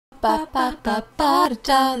ba ba ba ba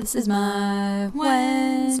da. This is my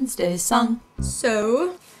Wednesday song.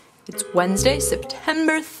 So, it's Wednesday,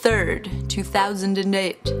 September 3rd,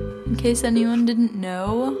 2008. In case anyone didn't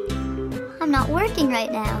know, I'm not working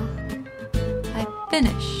right now. I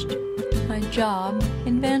finished my job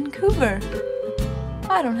in Vancouver.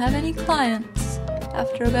 I don't have any clients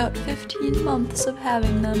after about 15 months of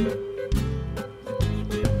having them.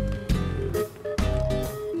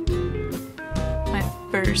 My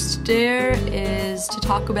first dare is to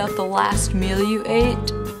talk about the last meal you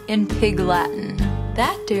ate in Pig Latin.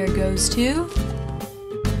 That dare goes to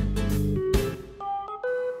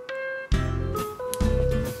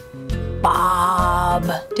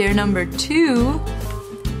Bob. Dare number 2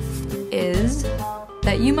 is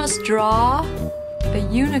that you must draw a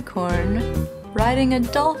unicorn riding a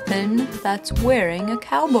dolphin that's wearing a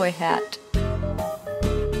cowboy hat.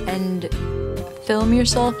 And film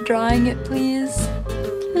yourself drawing it, please.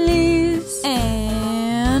 Please.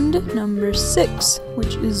 And number 6,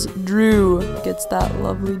 which is Drew gets that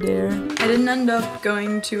lovely dare. I didn't end up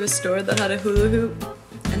going to a store that had a hula hoop,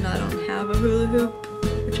 and I don't have a hula hoop,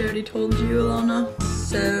 which I already told you, Alana.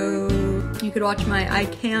 So you could watch my I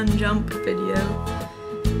Can Jump video.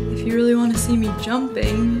 If you really want to see me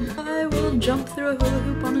jumping, I will jump through a hula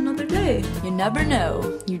hoop on another day. You never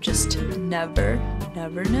know. You just never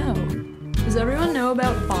know. Does everyone know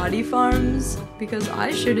about body farms? Because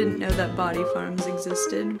I sure didn't know that body farms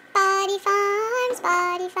existed. Body farms,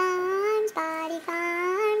 body farms, body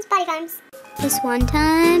farms, body farms. This one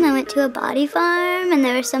time I went to a body farm and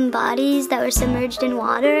there were some bodies that were submerged in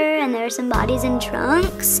water and there were some bodies in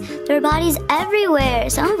trunks. There were bodies everywhere.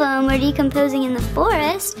 Some of them were decomposing in the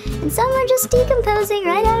forest and some were just decomposing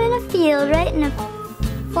right out in a field, right in a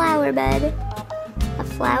flower bed. A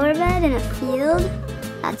flower bed in a field?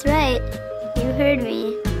 That's right. You heard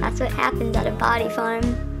me. That's what happens at a body farm.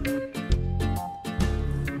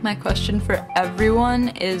 My question for everyone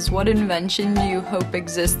is, what invention do you hope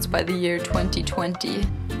exists by the year 2020?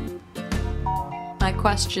 My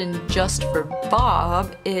question just for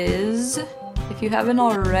Bob is, if you haven't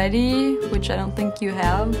already, which I don't think you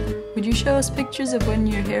have, would you show us pictures of when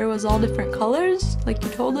your hair was all different colors, like you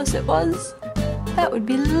told us it was? That would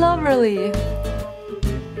be lovely.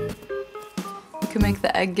 You can make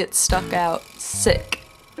the egg get stuck out. Sick.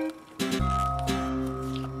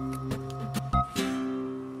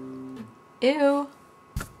 Ew.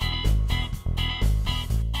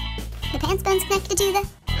 The pants bone's connected to the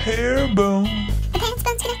hair bone. The pants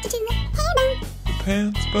bone's connected to the hair bone. The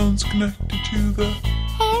pants bone's connected to the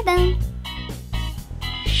hair bone.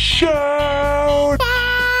 Shout!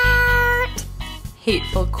 Shout!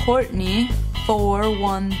 Hateful Courtney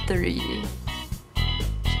 413.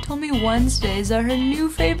 She told me Wednesdays are her new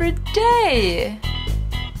favorite day.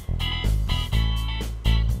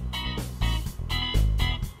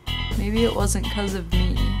 Maybe it wasn't because of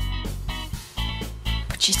me.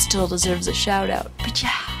 But she still deserves a shout out. But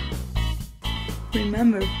yeah.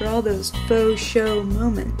 Remember, for all those faux show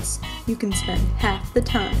moments, you can spend half the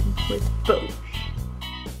time with Bosch.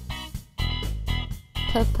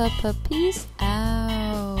 Peace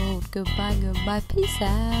out. Goodbye, peace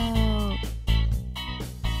out.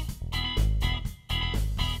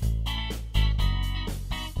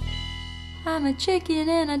 I'm a chicken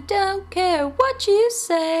and I don't care what you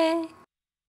say.